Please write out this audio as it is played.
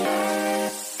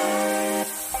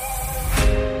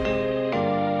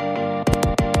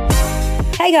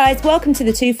Hey guys, welcome to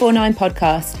the 249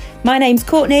 podcast. My name's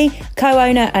Courtney,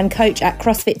 co-owner and coach at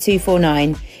CrossFit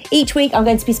 249. Each week I'm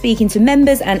going to be speaking to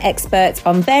members and experts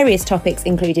on various topics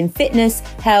including fitness,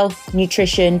 health,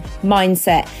 nutrition,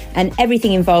 mindset and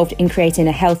everything involved in creating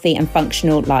a healthy and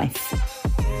functional life.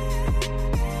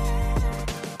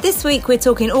 This week we're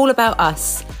talking all about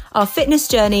us, our fitness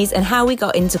journeys and how we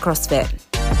got into CrossFit.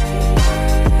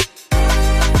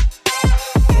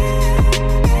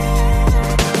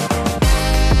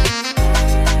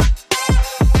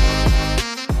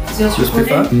 Just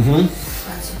recording?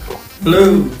 Mm-hmm.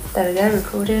 Blue. There we go,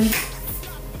 recording.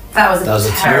 That was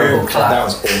a terrible clap. That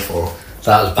was awful.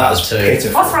 That was too.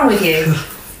 Pitiful. What's wrong with you?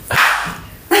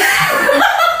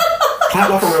 Clap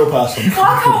like a real person.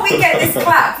 Why can't we get this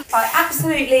clap? Like,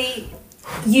 absolutely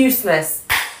useless.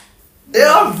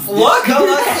 Yeah, what? Come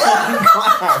on.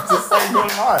 Clap to save your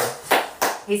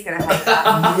life. He's going to hate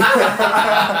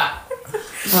that.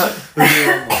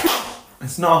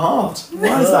 It's not hard.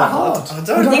 Why is that hard? I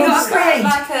don't know. You got to create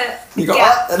like a... You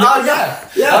got I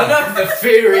know the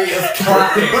theory of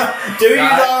clapping. Do you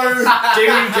know? Do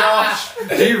you, Josh?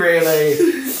 Do you really?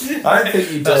 I don't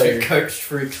think you That's do. been coached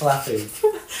through clapping.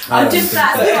 That's who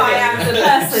I am as a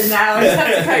person now. I just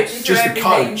have to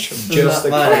coach you through Just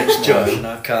the everything. coach. Just the coach. Josh, and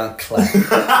I can't clap.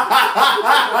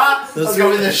 That's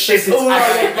going to be the It's all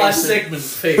right, my segment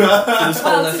theme for this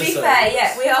whole Well, to be episode. fair,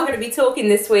 yeah, we are going to be talking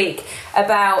this week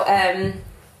about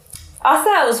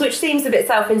ourselves, which seems a bit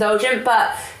self-indulgent,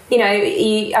 but, you know,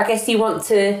 I guess you want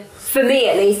to, for me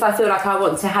at least, I feel like I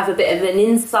want to have a bit of an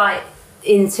insight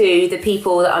into the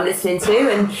people that I'm listening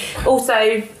to, and also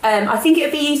I think it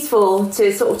would be useful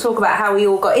to sort of talk about how we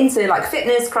all got into like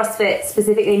fitness, CrossFit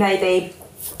specifically maybe,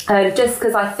 just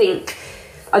because I think,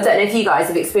 I don't know if you guys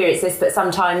have experienced this, but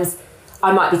sometimes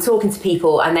I might be talking to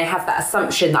people and they have that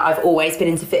assumption that I've always been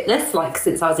into fitness, like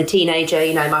since I was a teenager,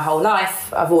 you know, my whole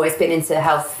life I've always been into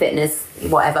health, fitness,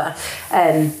 whatever,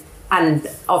 and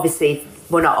obviously,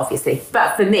 well, not obviously,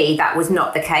 but for me that was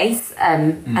not the case,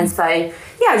 and so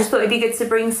yeah, I just thought it'd be good to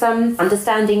bring some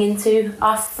understanding into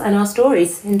us and our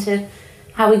stories, into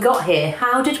how we got here.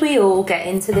 How did we all get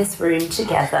into this room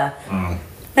together?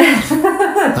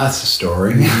 That's a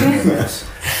story.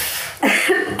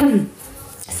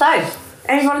 So,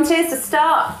 any volunteers to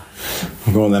start?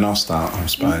 Go on then, I'll start, I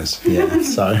suppose. Yeah,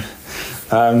 so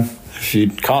if you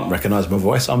can't recognise my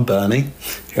voice, I'm Bernie.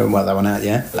 You haven't worked that one out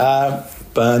yet.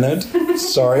 Bernard.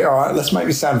 Sorry, all right, let's make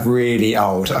me sound really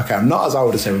old. Okay, I'm not as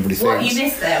old as everybody thinks. What you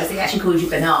missed there was he actually called you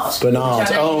Bernard. Bernard,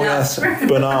 oh yes,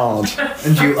 Bernard.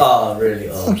 And you are really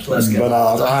old. Let's go.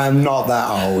 Bernard, I am not that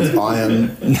old. I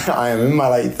am in my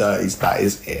late 30s, that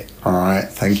is it. All right,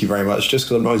 thank you very much. Just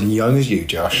because I'm not as young as you,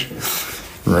 Josh.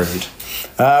 Rude.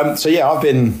 So yeah, I've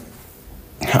been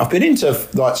into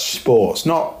like sports,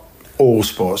 not all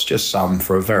sports, just some,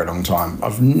 for a very long time.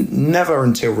 I've never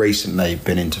until recently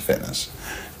been into fitness.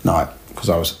 No, because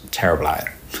I was terrible at it.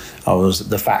 I was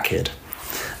the fat kid.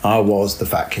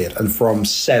 And from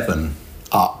 7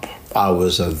 up, I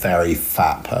was a very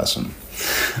fat person.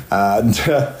 And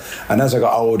as I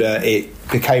got older, it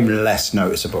became less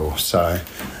noticeable. So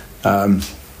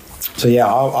yeah,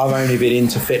 I've only been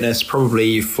into fitness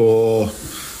probably for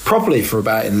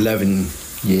about 11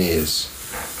 years.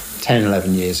 10,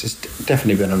 11 years. It's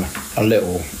definitely been a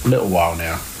little while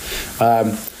now.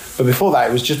 But before that,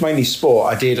 it was just mainly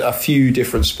sport. I did a few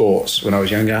different sports when I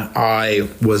was younger. I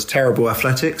was terrible at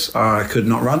athletics. I could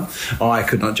not run. I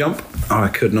could not jump. I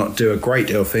could not do a great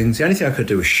deal of things. The only thing I could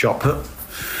do was shot put.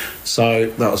 So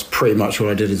that was pretty much what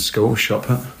I did in school, shot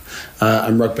put.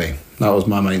 And rugby. That was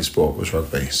my main sport, was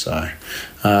rugby. So,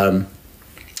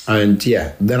 and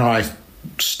yeah, then I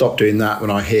stopped doing that when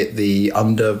I hit the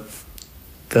under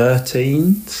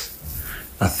 13s,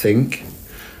 I think,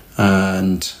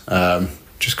 and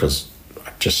just because I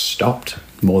just stopped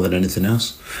more than anything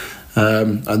else,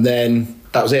 and then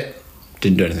that was it.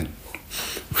 Didn't do anything.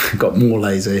 Got more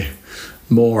lazy,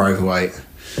 more overweight.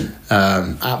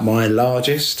 At my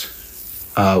largest,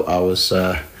 I was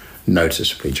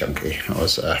noticeably chunky. I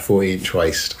was 40-inch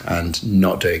waist and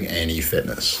not doing any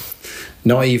fitness,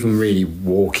 not even really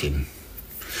walking.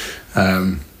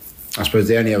 I suppose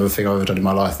the only other thing I've ever done in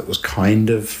my life that was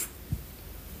kind of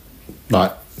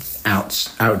like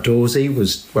outdoorsy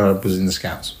was when I was in the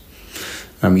Scouts.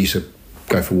 We used to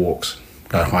go for walks,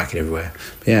 go hiking everywhere.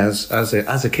 But yeah, as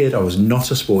a kid, I was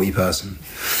not a sporty person.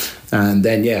 And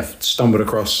then, yeah, stumbled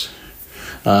across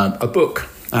a book,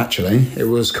 actually. It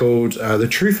was called The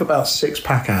Truth About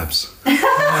Six-Pack Abs.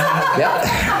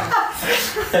 Yeah.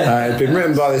 It'd been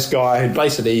written by this guy who'd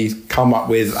basically come up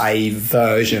with a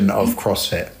version of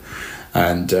CrossFit.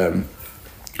 And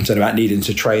It's about needing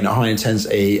to train at high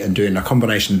intensity and doing a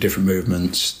combination of different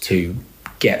movements to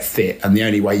get fit. And the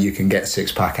only way you can get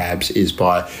six-pack abs is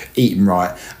by eating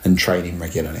right and training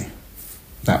regularly.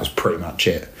 That was pretty much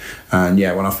it. And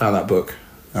yeah, when I found that book,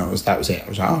 that was it. I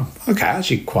was like, oh, okay, I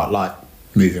actually quite like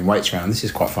moving weights around. This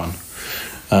is quite fun.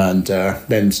 And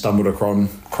then stumbled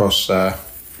across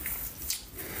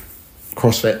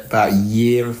CrossFit about a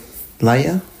year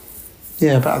later.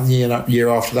 Yeah, about a year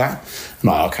after that. I'm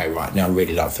like, okay, right, now I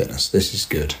really love fitness. This is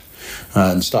good.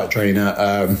 And started training at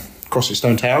CrossFit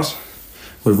Stone Towers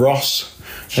with Ross,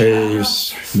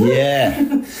 who's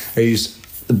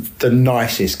the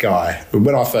nicest guy.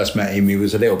 When I first met him, he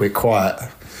was a little bit quiet.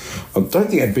 I don't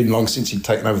think it had been long since he'd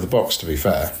taken over the box, to be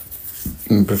fair,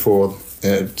 before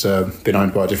it had been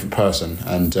owned by a different person.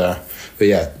 And but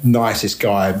yeah, nicest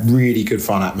guy, really good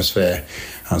fun atmosphere.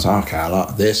 I was like, okay, I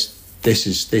like this. This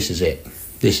is it.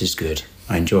 This is good.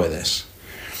 I enjoy this.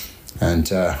 And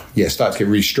started to get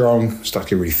really strong, started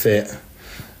to get really fit.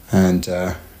 And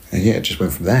it just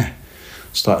went from there.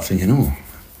 Started thinking,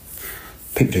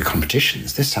 people do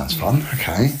competitions. This sounds fun.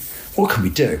 Okay, what can we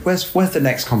do? Where's the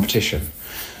next competition?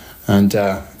 And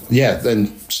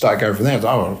then started going from there.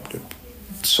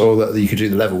 Saw that you could do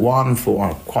the level 1 and thought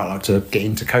I'd quite like to get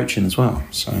into coaching as well.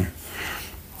 So and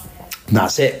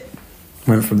that's it.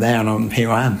 Went from there and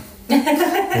here I am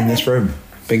in this room.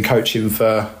 I've been coaching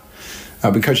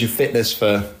fitness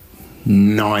for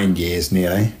 9 years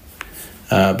nearly,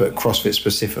 but CrossFit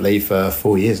specifically for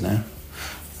 4 years now.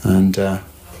 And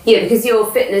because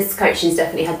your fitness coaching's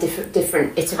definitely had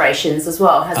different iterations as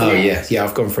well, hasn't it? Yeah,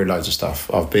 I've gone through loads of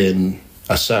stuff. I've been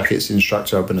a circuits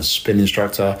instructor, I've been a spin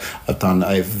instructor, I've done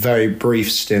a very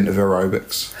brief stint of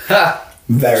aerobics.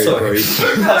 Very brief.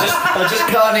 I just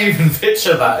can't even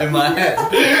picture that in my head.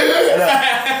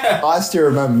 I still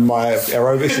remember my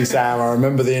aerobics exam. I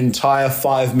remember the entire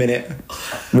 5-minute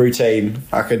routine.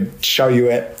 I could show you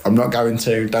it. I'm not going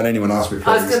to. Don't anyone ask me, please.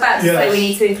 I was about to say we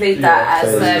need to include that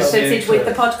as footage with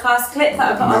the podcast clip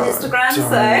that I put on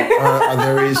Instagram.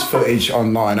 There is footage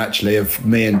online actually of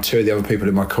me and 2 of the other people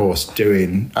in my course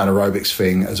doing an aerobics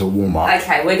thing as a warm-up.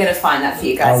 Okay, we're going to find that for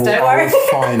you guys. Don't worry.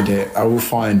 I will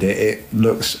find it. It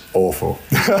looks awful.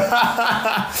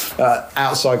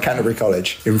 Outside Canterbury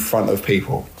College in front of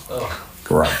people. Oh.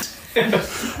 Great.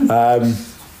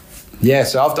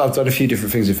 So I've done a few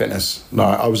different things in fitness.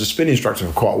 Like, I was a spin instructor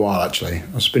for quite a while actually. I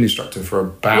was a spin instructor for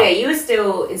about... Yeah, you were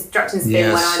still instructing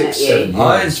spin when I met you.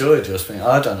 I enjoyed your spin.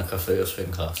 I've done a couple of your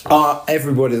spin classes.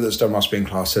 Everybody that's done my spin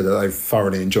class said that they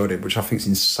thoroughly enjoyed it, which I think is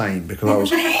insane because I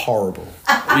was horrible.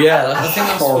 Yeah, I think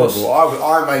that's horrible.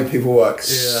 I made people work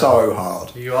so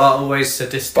hard. You are always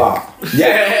sadistic. But,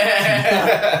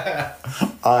 yeah.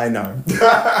 I know.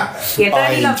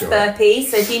 Bernie loves burpees,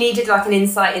 so if you needed like an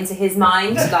insight into his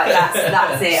mind, like that's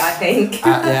it, I think.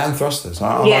 And thrusters.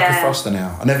 I like a thruster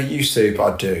now. I never used to,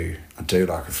 but I do. I do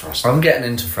like a thruster. I'm getting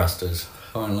into thrusters.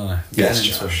 I won't lie. Yes,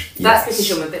 Josh. That's because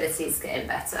your mobility is getting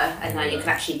better, and now you can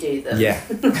actually do them. Yeah.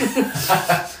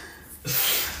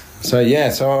 So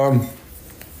it's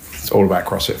all about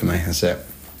CrossFit for me. That's it.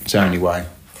 It's the only way.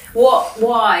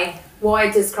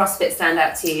 Why does CrossFit stand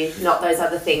out to you, not those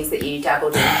other things that you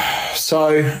dabbled in? So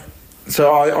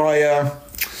I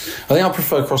think I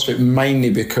prefer CrossFit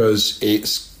mainly because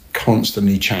it's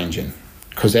constantly changing.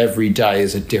 Because every day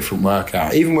is a different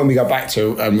workout. Even when we go back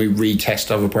to and we retest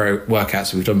other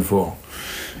workouts that we've done before,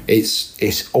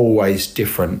 it's always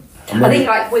different. I think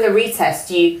like with a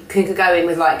retest, you could go in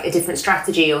with like a different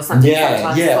strategy or something.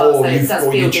 Sometimes as well,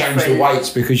 or you change the weights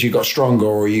because you got stronger,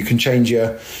 or you can change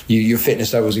your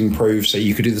fitness levels improve, so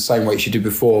you could do the same weights you did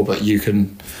before, but you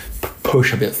can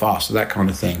push a bit faster, that kind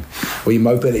of thing. Or your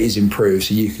mobility is improved,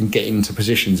 so you can get into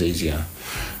positions easier.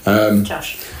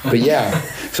 Josh. But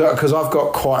so because I've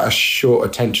got quite a short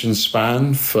attention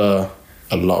span for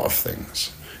a lot of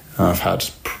things. I've had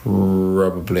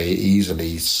probably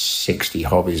easily 60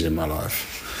 hobbies in my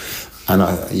life. And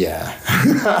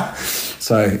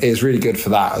so it's really good for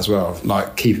that as well,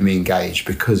 like keeping me engaged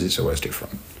because it's always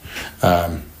different.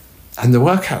 And the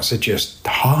workouts are just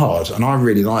hard, and I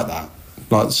really like that.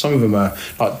 Like some of them are,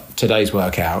 like today's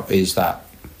workout is that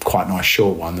quite nice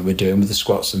short one that we're doing with the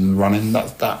squats and running.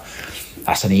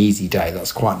 That's an easy day.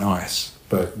 That's quite nice.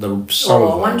 But I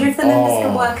wonder if the members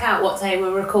can work out what day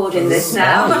we're recording this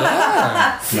now.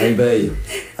 Maybe.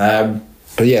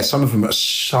 But some of them are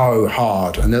so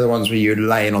hard, and they're the ones where you're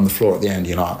laying on the floor at the end.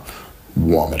 You're like,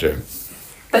 what am I doing?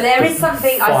 But there is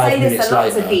something, I say this a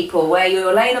lot to people, where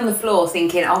you're laying on the floor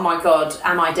thinking, oh my God,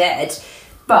 am I dead?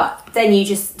 But then you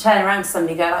just turn around to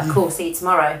somebody and go like, cool, see you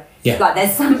tomorrow. Yeah. Like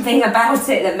there's something about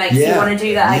it that makes you want to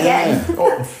do that again.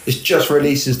 Or it just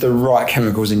releases the right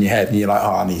chemicals in your head and you're like,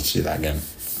 oh, I need to do that again.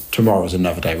 Tomorrow's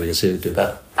another day we can see do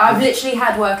that. I've literally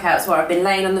had workouts where I've been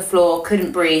laying on the floor,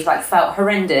 couldn't breathe, like felt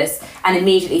horrendous, and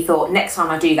immediately thought, next time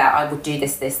I do that, I would do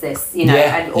this, you know,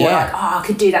 like, oh, I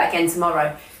could do that again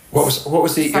tomorrow. What was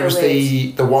the? So it was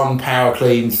the 1 power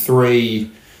clean,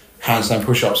 3 handstand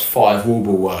push-ups, 5 wall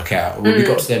ball workout. When we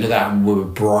got to the end of that, and we were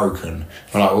broken.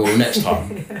 We're like, well, next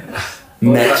time.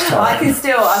 Next time.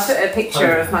 I put a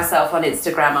picture of myself on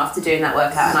Instagram after doing that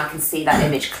workout, and I can see that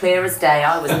image clear as day.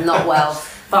 I was not well.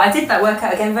 But I did that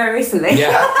workout again very recently.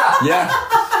 Yeah.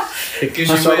 It gives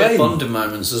you weird bonding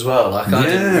moments as well. Like, I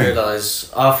didn't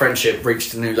realise our friendship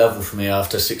reached a new level for me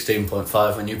after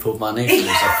 16.5 when you pulled my knee fingers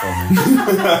off for me.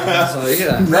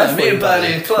 So, me and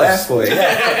Bernie are close.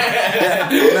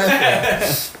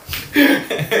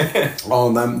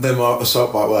 Oh, them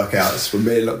assault bike workouts were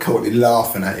me currently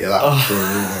laughing at you. That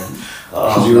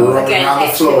was you were again,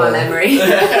 etched in my memory.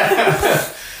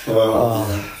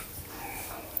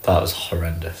 That was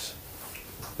horrendous.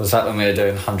 Was that when we were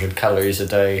doing 100 calories a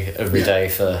day, every day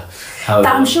for how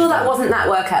I'm sure that wasn't that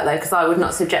workout though, because I would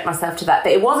not subject myself to that.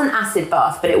 But it wasn't acid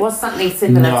bath, but it was something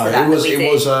similar to that.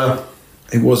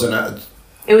 It wasn't.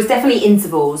 It was definitely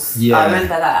intervals. Yeah. I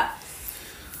remember that.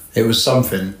 It was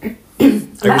something. Was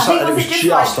it just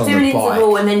like do an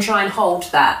interval and then try and hold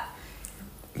that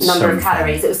number of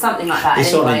calories? It was something like that.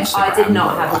 It's anyway, I did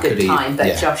not have a good time,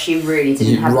 but Josh, you really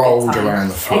didn't have a good time. Around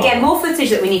the floor. Again, more footage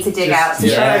that we need to dig out to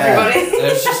show everybody.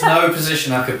 There's just no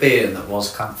position I could be in that was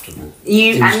comfortable.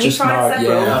 You tried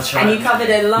several, and you covered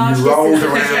a large distance. You rolled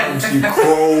around, you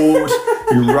crawled,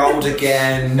 you rolled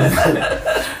again.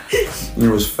 It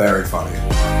was very funny.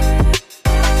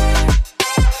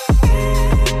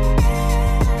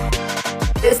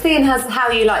 Seeing as how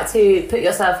you like to put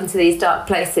yourself into these dark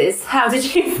places, how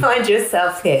did you find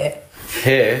yourself here?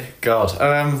 Here? God.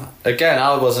 Again,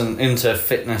 I wasn't into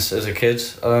fitness as a kid.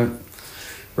 I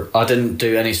didn't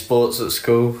do any sports at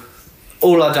school.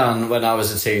 All I done when I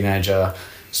was a teenager,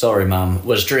 sorry mum,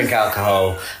 was drink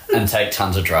alcohol and take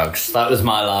tons of drugs. That was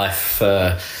my life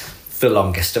for the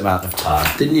longest amount of time.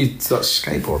 Didn't you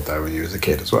skateboard though when you was a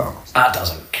kid as well? That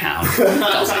doesn't count. Come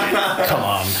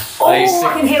on. I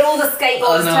can hear all the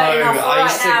skateboards turning off right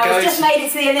now. It's just made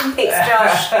it to the Olympics,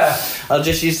 Josh. I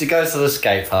just used to go to the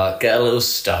skate park, get a little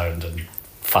stoned and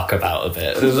fuck about a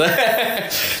bit.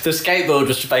 The skateboard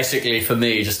was basically for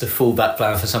me just a fallback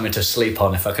plan for something to sleep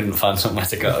on if I couldn't find somewhere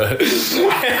to go.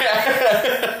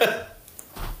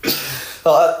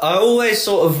 I always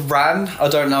sort of ran. I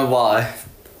don't know why.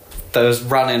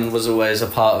 Running was always a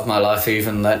part of my life,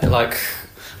 even that, like,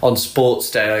 on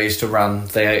sports day I used to run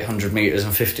the 800 metres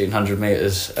and 1500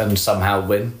 metres and somehow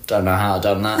win. Don't know how I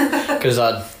done that, because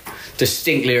I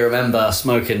distinctly remember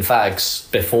smoking fags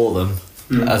before them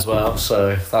as well,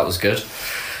 so that was good.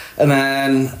 And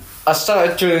then I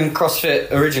started doing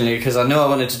CrossFit originally because I knew I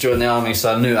wanted to join the army,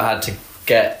 so I knew I had to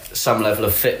get some level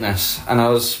of fitness, and I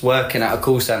was working at a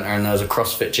call centre and there was a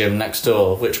CrossFit gym next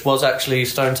door, which was actually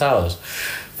Stone Towers.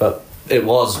 But it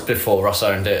was before Ross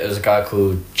owned it. There was a guy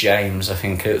called James, I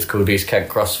think it was called East Kent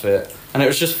CrossFit. And it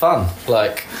was just fun.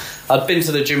 Like, I'd been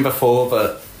to the gym before,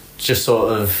 but just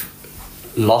sort of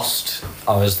lost.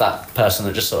 I was that person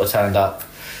that just sort of turned up,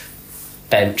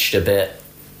 benched a bit,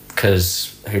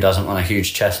 because who doesn't want a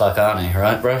huge chest like Arnie,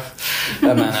 right, bro?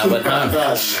 And then I went home.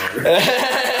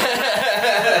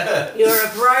 You were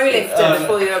a bro lifter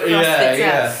before you were a CrossFitter.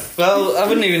 Yeah. Well, I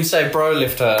wouldn't even say bro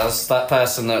lifter. I was that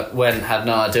person that had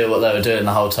no idea what they were doing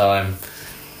the whole time,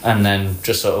 and then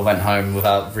just sort of went home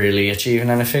without really achieving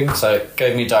anything. So it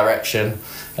gave me direction,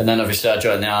 and then obviously I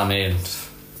joined the army, and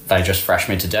they just thrashed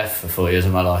me to death for 4 years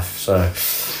of my life. So,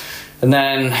 and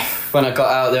then when I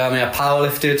got out of the army, I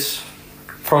powerlifted,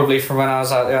 probably from when I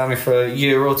was out of the army for a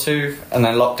year or two, and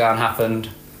then lockdown happened.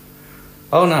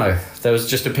 Oh no, there was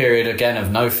just a period again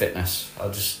of no fitness. I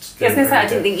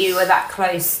didn't think you were that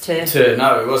close to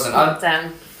no, it wasn't. I'd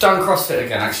done CrossFit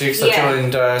again actually, because I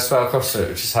joined Swell CrossFit,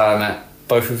 which is how I met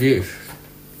both of you.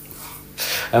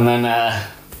 And then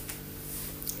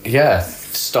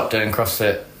stopped doing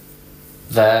CrossFit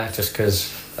there just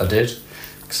because I did,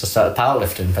 because I started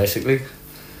powerlifting basically.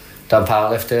 Done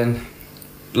powerlifting,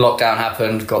 lockdown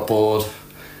happened, got bored,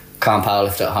 can't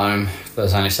powerlift at home.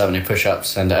 There's only so many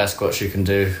push-ups and air squats you can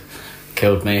do.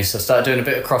 Killed me. So I started doing a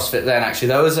bit of CrossFit then, actually.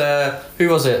 There was who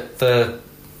was it? The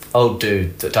old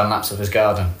dude that done laps of his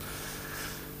garden.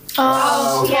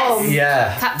 Oh, yes.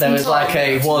 Yeah. Captain there was Tom. like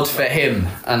a WOD for him,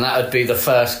 and that would be the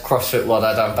first CrossFit WOD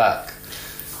I done back.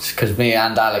 Because me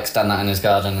and Alex done that in his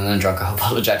garden and then drank a whole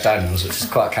bottle of Jack Daniels, which is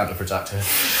quite counterproductive.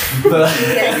 But,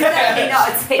 Certainly not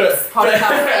a tips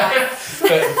podcast.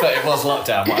 but it was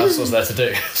lockdown. What else was there to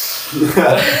do?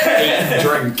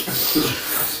 Drink.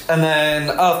 And then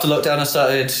after lockdown, I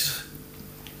started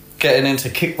getting into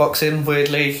kickboxing,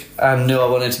 weirdly, and knew I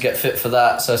wanted to get fit for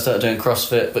that, so I started doing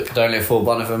CrossFit, but could only afford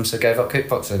one of them, so gave up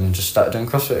kickboxing and just started doing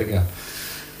CrossFit again.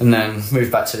 And then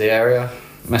moved back to the area,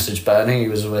 messaged Bernie, he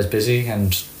was always busy,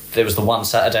 and it was the one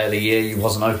Saturday of the year he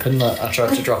wasn't open that I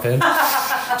tried to drop in.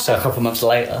 So a couple of months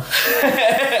later,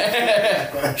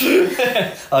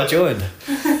 I joined.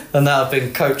 And now I've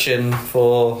been coaching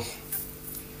for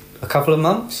a couple of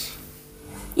months.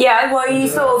 Yeah, well, you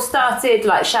sort of started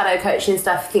like shadow coaching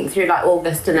stuff, I think through like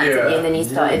August and that, didn't you? And then you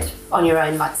started on your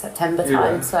own like September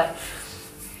time. So,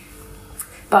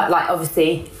 but like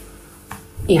obviously,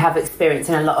 you have experience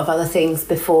in a lot of other things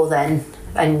before then,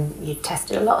 and you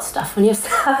tested a lot of stuff on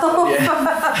yourself.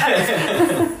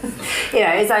 You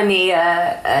know, it's only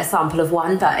a sample of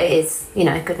one, but it is, you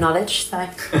know, good knowledge. So,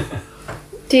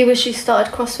 Do you wish you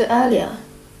started CrossFit earlier?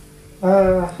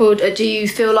 Or do you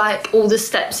feel like all the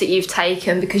steps that you've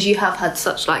taken, because you have had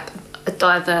such like a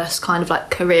diverse kind of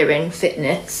like career in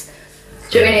fitness?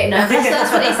 Do you know?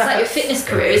 That's what it's like, your fitness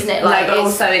career, isn't it? Like, but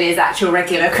also in his actual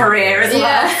regular career as well.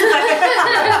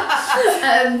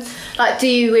 Yeah. Like, do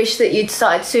you wish that you'd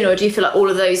started sooner, or do you feel like all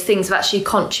of those things have actually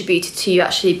contributed to you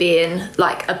actually being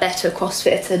like a better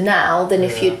CrossFitter now than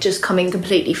if you'd just come in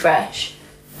completely fresh?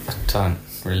 I don't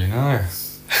really know.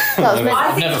 That was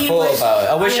I've never thought about it.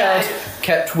 I wish I'd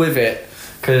kept with it,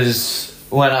 because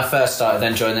when I first started,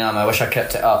 then joined the army, I wish I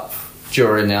kept it up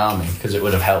during the army, because it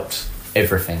would have helped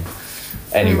everything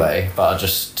anyway. But I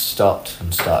just stopped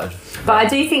and started. But I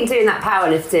do think doing that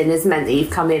powerlifting has meant that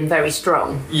you've come in very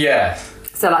strong. Yeah.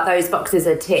 So like those boxes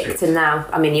are ticked, and now,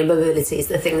 I mean, your mobility is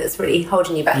the thing that's really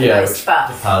holding you back the Yeah, most. which But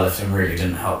the powerlifting really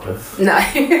didn't help with. no.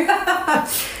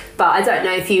 But I don't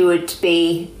know if you would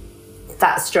be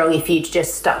that strong if you'd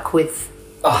just stuck with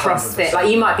CrossFit.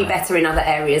 Like, you might be better in other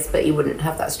areas, but you wouldn't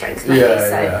have that strength. Maybe,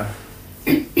 Yeah.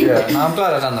 No, I'm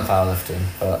glad I've done the powerlifting,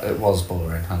 but it was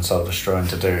boring and soul destroying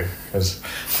to do, because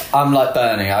I'm like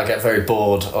Bernie, I get very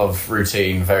bored of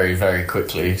routine very, very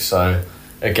quickly. So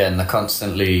again, the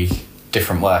constantly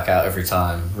different workout every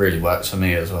time really works for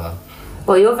me as well.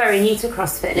 Well, you're very new to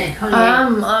CrossFit, Nick, aren't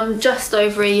you? I'm just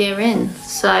over a year in,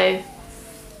 so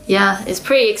yeah, it's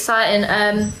pretty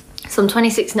exciting. So I'm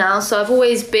 26 now, so I've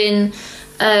always been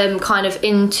kind of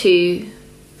into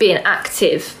being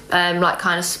active, like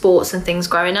kind of sports and things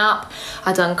growing up.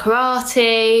 I've done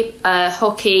karate,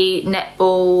 hockey,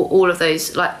 netball, all of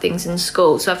those like things in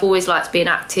school. So I've always liked being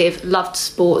active, loved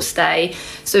sports day.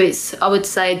 So I would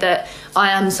say that I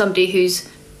am somebody who's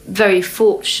very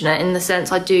fortunate in the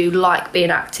sense I do like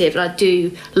being active, and I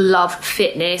do love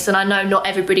fitness, and I know not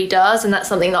everybody does, and that's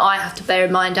something that I have to bear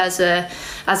in mind as a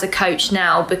coach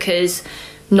now, because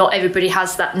not everybody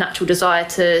has that natural desire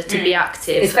to be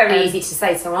active. It's very easy to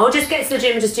say to someone, just get to the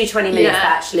gym and just do 20 minutes.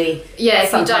 Actually, if you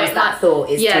sometimes don't, that thought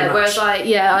is too much. Whereas I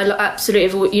absolutely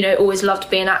have, always loved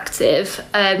being active,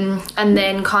 and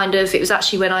then kind of, it was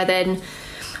actually when I then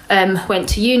went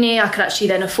to uni, I could actually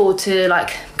then afford to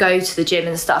like go to the gym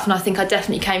and stuff. And I think I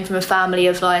definitely came from a family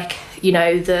of like,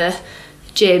 the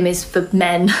gym is for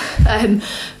men,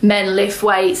 men lift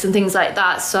weights and things like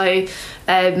that. So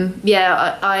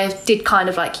I did kind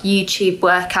of like YouTube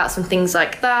workouts and things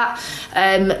like that.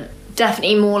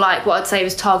 Definitely more like what I'd say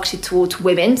was targeted towards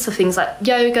women, so things like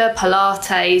yoga,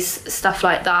 Pilates, stuff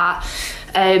like that.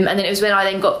 And then it was when I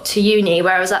then got to uni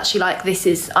where I was actually like,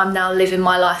 I'm now living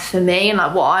my life for me and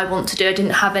like what I want to do. I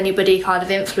didn't have anybody kind of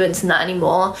influencing that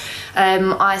anymore.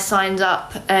 I signed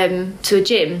up to a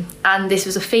gym, and this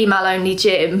was a female only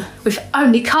gym with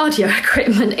only cardio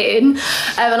equipment in.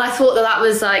 And I thought that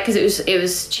was like, because it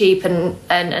was cheap and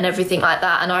everything like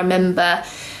that. And I remember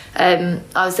I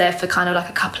was there for kind of like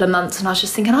a couple of months, and I was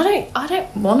just thinking, I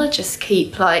don't want to just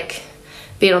keep like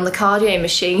being on the cardio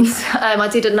machines. I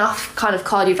did enough kind of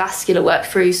cardiovascular work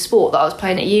through sport that I was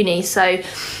playing at uni,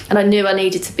 and I knew I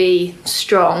needed to be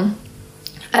strong.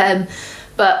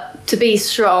 But to be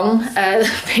strong,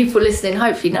 people listening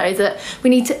hopefully know that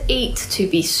we need to eat to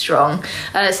be strong.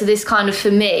 So this kind of, for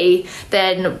me,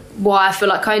 then why I feel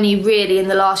like only really in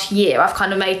the last year I've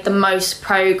kind of made the most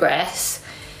progress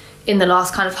in the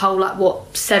last kind of whole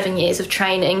 7 years of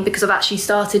training, because I've actually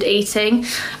started eating.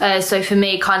 So for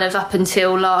me, kind of up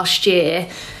until last year,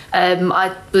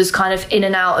 I was kind of in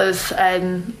and out of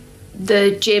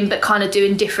the gym, but kind of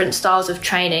doing different styles of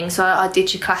training. So I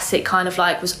did your classic kind of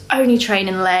like, was only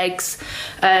training legs,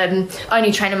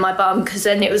 only training my bum, because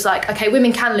then it was like, okay,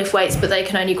 women can lift weights, but they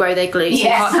can only grow their glutes. Yes. They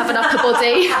can't have an upper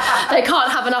body. They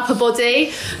can't have an upper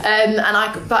body.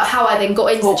 But how I then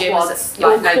got into the gym was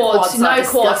no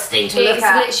quads. It's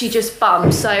literally just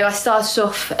bum. So I started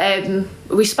off,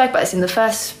 we spoke about this in the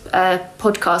first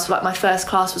podcast, like my first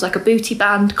class was like a booty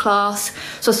band class.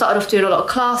 So I started off doing a lot of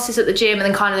classes at the gym, and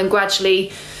then kind of then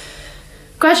gradually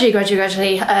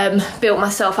built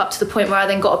myself up to the point where I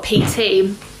then got a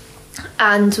PT,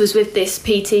 and was with this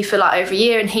PT for like over a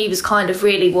year, and he was kind of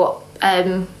really what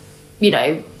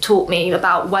taught me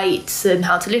about weights and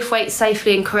how to lift weights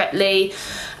safely and correctly.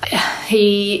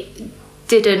 He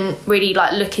didn't really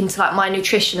like look into like my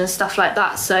nutrition and stuff like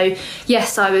that. So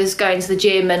yes, I was going to the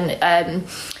gym and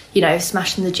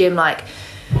smashing the gym like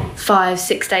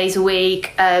 5-6 days a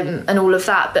week and all of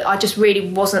that, but I just really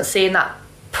wasn't seeing that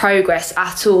progress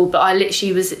at all. But I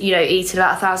literally was eating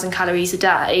about 1,000 calories a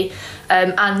day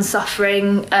and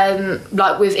suffering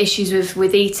like with issues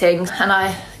with eating. And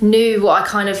I knew what I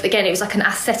kind of, again, it was like an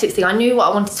aesthetic thing. I knew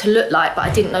what I wanted to look like, but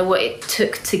I didn't know what it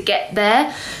took to get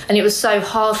there. And it was so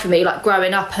hard for me, like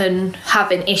growing up and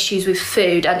having issues with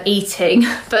food and eating,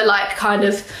 but like kind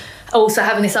of also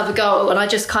having this other goal. And I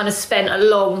just kind of spent a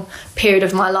long period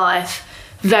of my life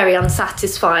very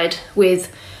unsatisfied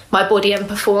with my body and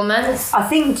performance. I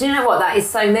think, do you know what, that is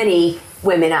so many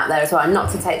women out there as well, not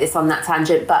to take this on that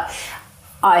tangent, but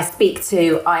I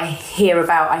hear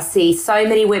about, I see so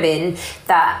many women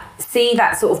that see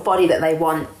that sort of body that they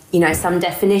want, some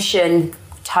definition,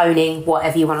 toning,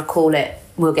 whatever you want to call it,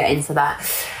 we'll get into that,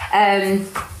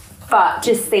 but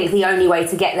just think the only way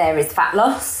to get there is fat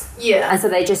loss. Yeah. And so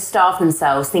they just starve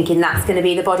themselves thinking that's going to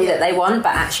be the body that they want,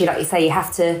 but actually, like you say, you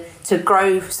have to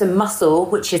grow some muscle,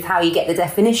 which is how you get the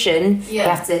definition. Yeah. You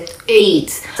have to eat.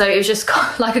 So it was just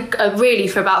like a really,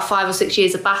 for about 5 or 6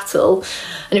 years, a battle.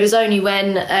 And it was only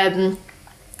when and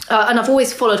I've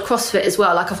always followed CrossFit as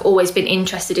well. Like I've always been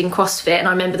interested in CrossFit. And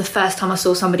I remember the first time I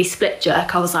saw somebody split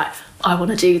jerk, I was like, I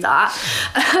want to do that.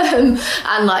 And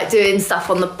like doing stuff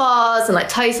on the bars and like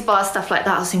toes bars, stuff like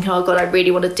that. I was thinking, oh God, I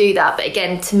really want to do that. But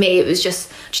again, to me, it was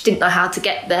just didn't know how to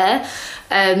get there.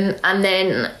 And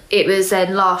then it was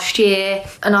then last year,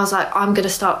 and I was like, I'm going to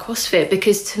start CrossFit,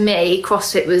 because to me,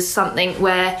 CrossFit was something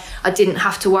where I didn't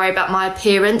have to worry about my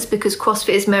appearance, because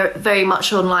CrossFit is very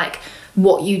much on like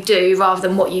what you do rather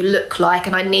than what you look like.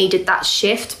 And I needed that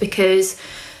shift, because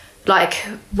like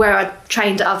where I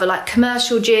trained at other like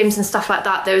commercial gyms and stuff like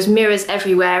that, there was mirrors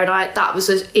everywhere, and that was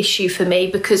an issue for me,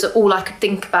 because all I could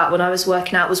think about when I was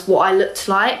working out was what I looked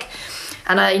like.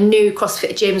 And I knew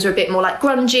CrossFit gyms were a bit more like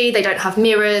grungy, they don't have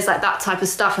mirrors, like that type of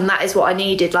stuff, and that is what I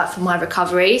needed like for my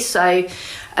recovery. So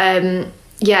I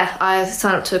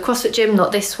signed up to a CrossFit gym,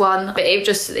 not this one, but it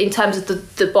just, in terms of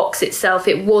the box itself,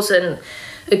 it wasn't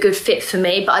a good fit for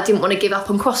me. But I didn't want to give up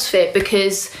on CrossFit,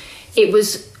 because it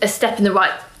was a step in the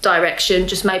right direction,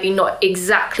 just maybe not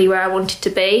exactly where I wanted to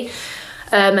be.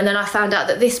 And then I found out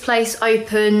that this place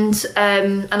opened,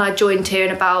 and I joined here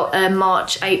in about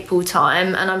March, April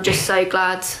time, and I'm just so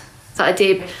glad that I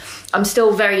did. I'm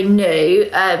still very new,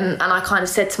 and I kind of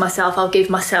said to myself, I'll give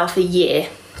myself a year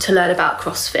to learn about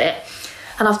CrossFit.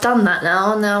 And I've done that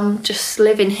now, and now I'm just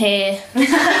living here,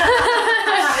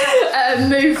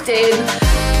 moved in.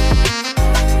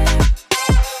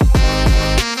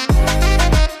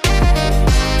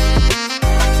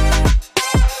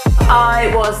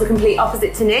 I was the complete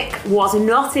opposite to Nick, was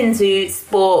not into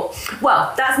sport.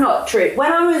 Well, that's not true.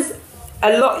 When I was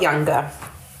a lot younger,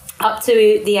 up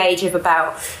to the age of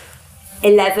about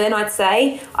 11, I'd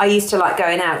say, I used to like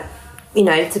going out,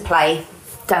 to play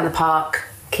down the park,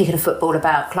 kicking a football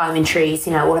about, climbing trees,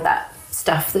 all of that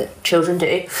stuff that children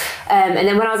do. And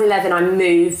then when I was 11, I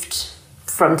moved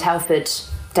from Telford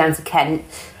down to Kent.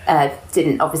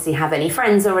 Didn't obviously have any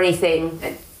friends or anything.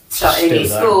 Started a new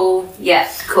school.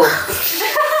 Yeah, cool.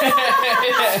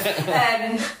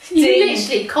 You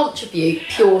literally contribute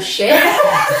pure shit.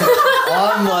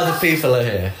 I'm why the people are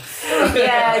here.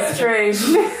 Yeah, it's true.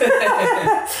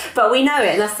 But we know it,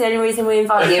 and that's the only reason we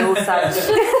invite you also.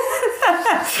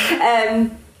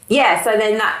 So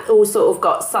then that all sort of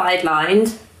got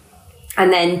sidelined.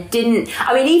 And then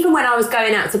even when I was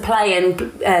going out to play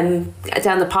and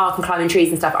down the park and climbing trees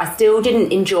and stuff, I still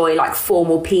didn't enjoy like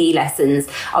formal PE lessons.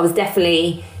 I was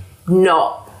definitely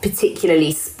not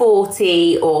particularly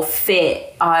sporty or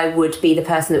fit. I would be the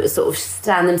person that would sort of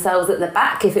stand themselves at the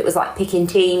back if it was like picking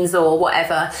teams or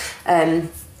whatever. And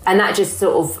that just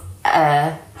sort of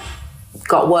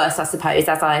got worse, I suppose,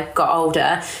 as I got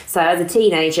older. So as a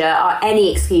teenager,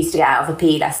 any excuse to get out of a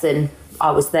PE lesson,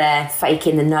 I was there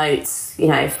faking the notes, you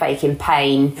know, faking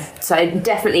pain. So I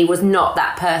definitely was not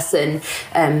that person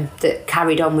that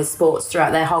carried on with sports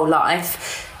throughout their whole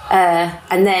life.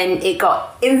 And then it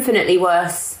got infinitely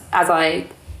worse as I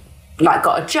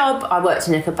got a job. I worked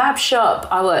in a kebab shop.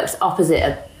 I worked opposite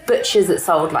a butchers that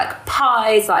sold like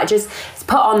pies. Like, I just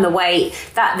put on the weight.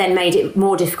 That then made it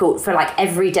more difficult for like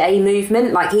everyday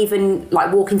movement, like even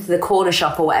like walking to the corner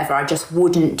shop or whatever, I just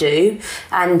wouldn't do.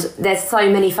 And there's so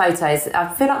many photos.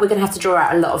 I feel like we're gonna have to draw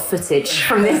out a lot of footage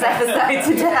from this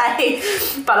episode today,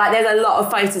 but like there's a lot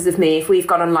of photos of me if we've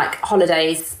gone on like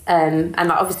holidays, and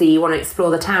like obviously you want to explore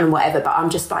the town and whatever, but I'm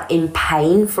just like in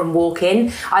pain from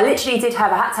walking. I literally I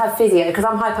had to have physio because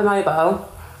I'm hypermobile,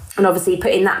 and obviously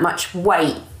putting that much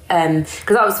weight,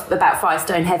 because I was about 5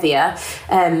 stone heavier,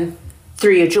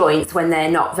 through your joints when they're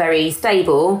not very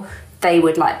stable, they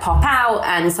would like pop out,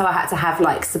 and so I had to have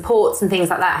like supports and things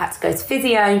like that. I had to go to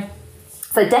physio.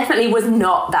 So definitely was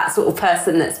not that sort of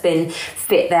person that's been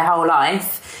fit their whole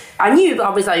life. I knew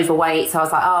I was overweight, so I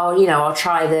was like, oh, you know, I'll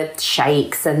try the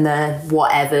shakes and the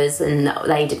whatevers, and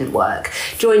they didn't work.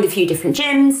 Joined a few different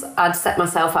gyms. I'd set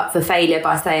myself up for failure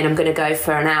by saying I'm going to go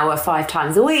for an hour 5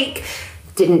 times a week.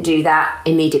 Didn't do that,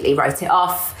 immediately wrote it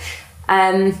off.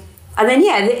 And then,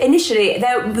 yeah, initially,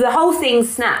 the whole thing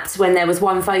snapped when there was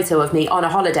one photo of me on a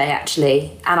holiday,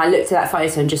 actually. And I looked at that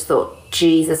photo and just thought,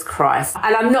 Jesus Christ.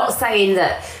 And I'm not saying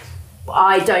that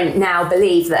I don't now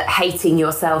believe that hating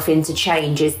yourself into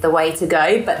change is the way to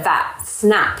go, but that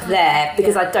snap there,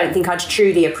 because I don't think I'd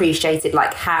truly appreciated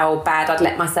like how bad I'd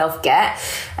let myself get.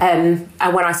 And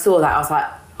when I saw that, I was like,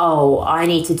 oh, I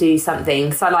need to do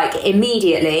something. So like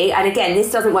immediately, and again,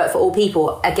 this doesn't work for all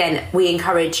people. Again, we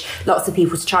encourage lots of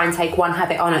people to try and take one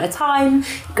habit on at a time,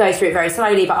 go through it very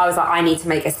slowly, but I was like, I need to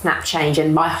make a snap change,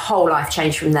 and my whole life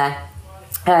changed from there.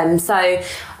 So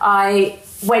I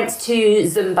went to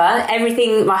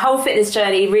Zumba. My whole fitness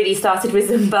journey really started with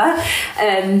Zumba.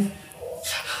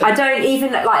 I don't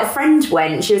even, like, a friend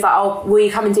went, she was like, oh, will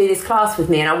you come and do this class with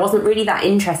me? And I wasn't really that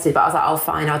interested, but I was like, oh,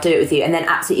 fine, I'll do it with you. And then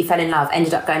absolutely fell in love,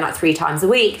 ended up going like 3 times a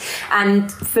week.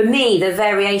 And for me, the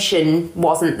variation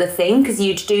wasn't the thing, because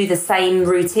you'd do the same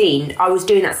routine. I was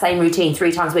doing that same routine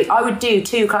 3 times a week. I would do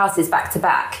 2 classes back to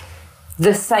back,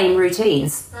 the same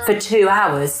routines for 2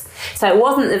 hours. So it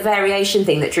wasn't the variation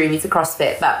thing that drew me to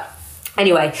CrossFit, but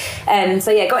anyway,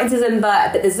 so yeah, got into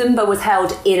Zumba, but the Zumba was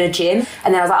held in a gym,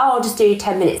 and then I was like, oh, I'll just do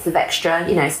 10 minutes of extra,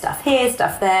 you know, stuff here,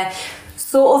 stuff there.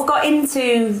 Sort of got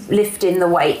into lifting the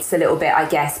weights a little bit, I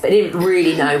guess, but didn't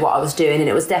really know what I was doing, and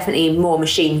it was definitely more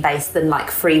machine-based than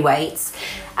like free weights.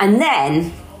 And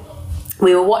then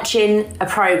we were watching a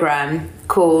program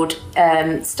called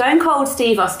Stone Cold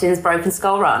Steve Austin's Broken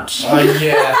Skull Ranch. Oh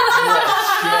yeah,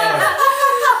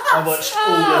 I watched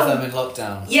all of them in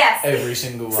lockdown. Yes. Every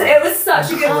single one. So it was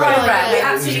such a good program. Yeah. We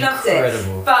absolutely loved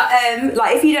it. But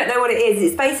like, if you don't know what it is,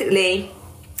 it's basically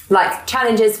like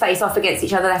challengers face off against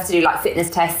each other. They have to do like fitness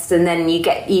tests, and then you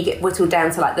get whittled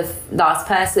down to like the last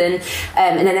person,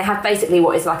 and then they have basically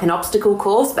what is like an obstacle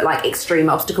course, but like extreme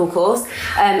obstacle course,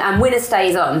 and winner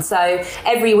stays on. So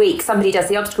every week somebody does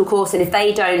the obstacle course, and if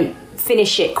they don't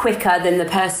finish it quicker than the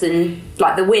person,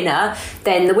 like the winner,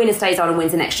 then the winner stays on and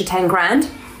wins an extra 10 grand.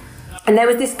 And there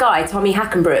was this guy, Tommy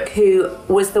Hackenbrook, who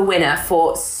was the winner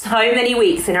for so many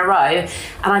weeks in a row. And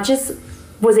I just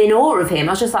was in awe of him.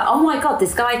 I was just like, oh my God,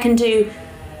 this guy can do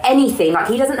anything. Like,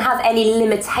 he doesn't have any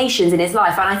limitations in his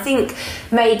life. And I think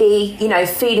maybe, you know,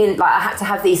 feeling like I had to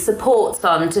have these supports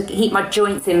on to keep my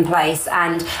joints in place,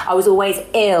 and I was always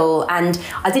ill, and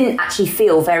I didn't actually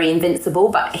feel very invincible,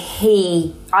 but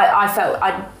I felt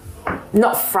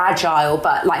not fragile,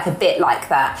 but like a bit like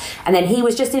that. And then he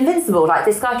was just invincible. Like,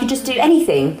 this guy could just do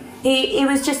anything. He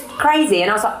was just crazy.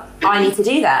 And I was like, I need to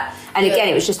do that. And again,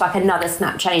 it was just like another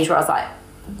snap change where I was like,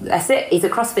 that's it, he's a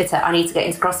CrossFitter, I need to get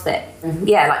into CrossFit. Mm-hmm.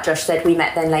 Yeah, like Josh said, we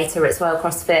met then later as well,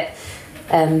 CrossFit.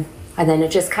 And then I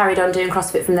just carried on doing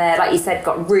CrossFit from there. Like you said,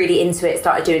 got really into it,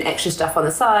 started doing extra stuff on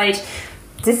the side.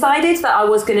 Decided that I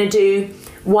was going to do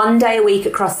 1 day a week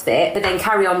at CrossFit, but then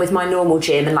carry on with my normal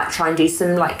gym and like try and do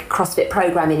some like CrossFit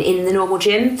programming in the normal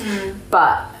gym.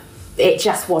 But it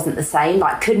just wasn't the same.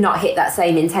 Like, could not hit that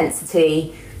same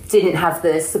intensity, didn't have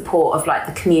the support of like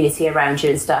the community around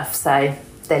you and stuff. So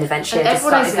then eventually I just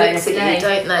started going every day.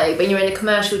 Don't they? When you're in a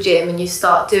commercial gym and you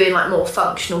start doing like more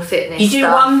functional fitness, you do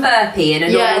stuff. 1 burpee in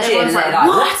a normal gym, and they're like,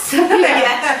 what?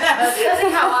 Yeah.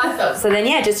 That's how I felt. So then,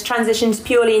 yeah, just transitioned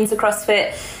purely into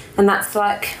CrossFit, and that's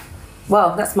like,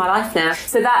 well, that's my life now.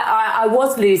 So that I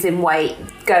was losing weight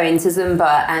going to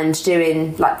Zumba and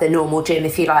doing like the normal gym,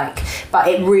 if you like, but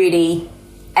it really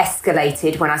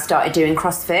escalated when I started doing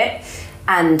CrossFit.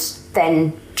 and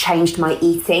then changed my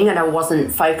eating, and I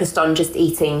wasn't focused on just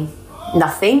eating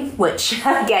nothing, which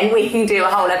again we can do a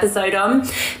whole episode on.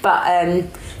 But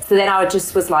so then I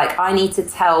just was like, I need to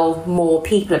tell more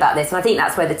people about this, and I think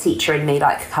that's where the teacher in me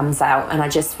like comes out. And I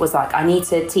just was like, I need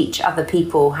to teach other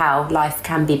people how life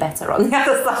can be better on the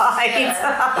other side.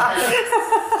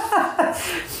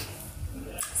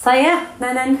 So yeah,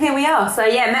 and then here we are. So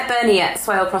yeah, met Bernie at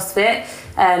Swale CrossFit,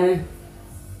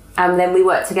 and then we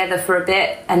worked together for a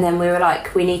bit, and then we were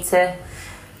like, we need to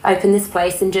open this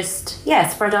place and just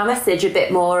spread our message a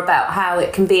bit more about how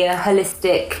it can be a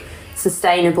holistic,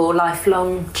 sustainable,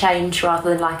 lifelong change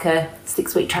rather than like a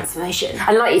 6-week transformation.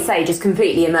 And like you say, just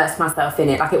completely immerse myself in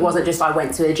it. Like it wasn't just I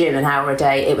went to the gym an hour a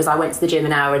day, it was I went to the gym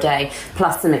an hour a day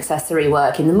plus some accessory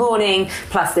work in the morning,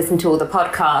 plus listen to all the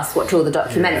podcasts, watch all the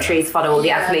documentaries, follow all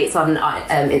the athletes on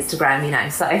Instagram, you know.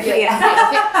 So I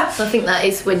think that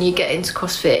is when you get into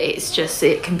CrossFit, it's just,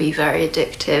 it can be very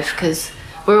addictive because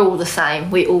we're all the same.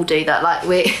 We all do that. Like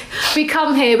we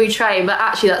come here, we train, but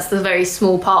actually that's the very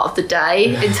small part of the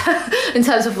day in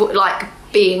terms of like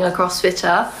being a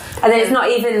CrossFitter. And then it's not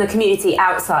even the community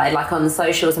outside, like on the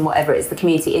socials and whatever, it's the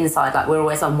community inside. Like we're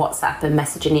always on WhatsApp and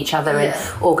messaging each other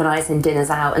and organising dinners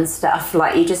out and stuff.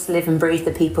 Like you just live and breathe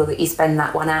the people that you spend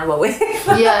that 1 hour with.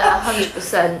 Yeah,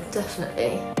 100%,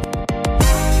 definitely.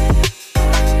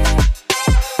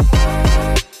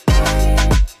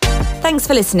 Thanks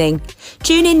for listening.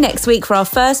 Tune in next week for our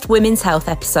first Women's Health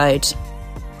episode.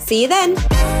 See you then.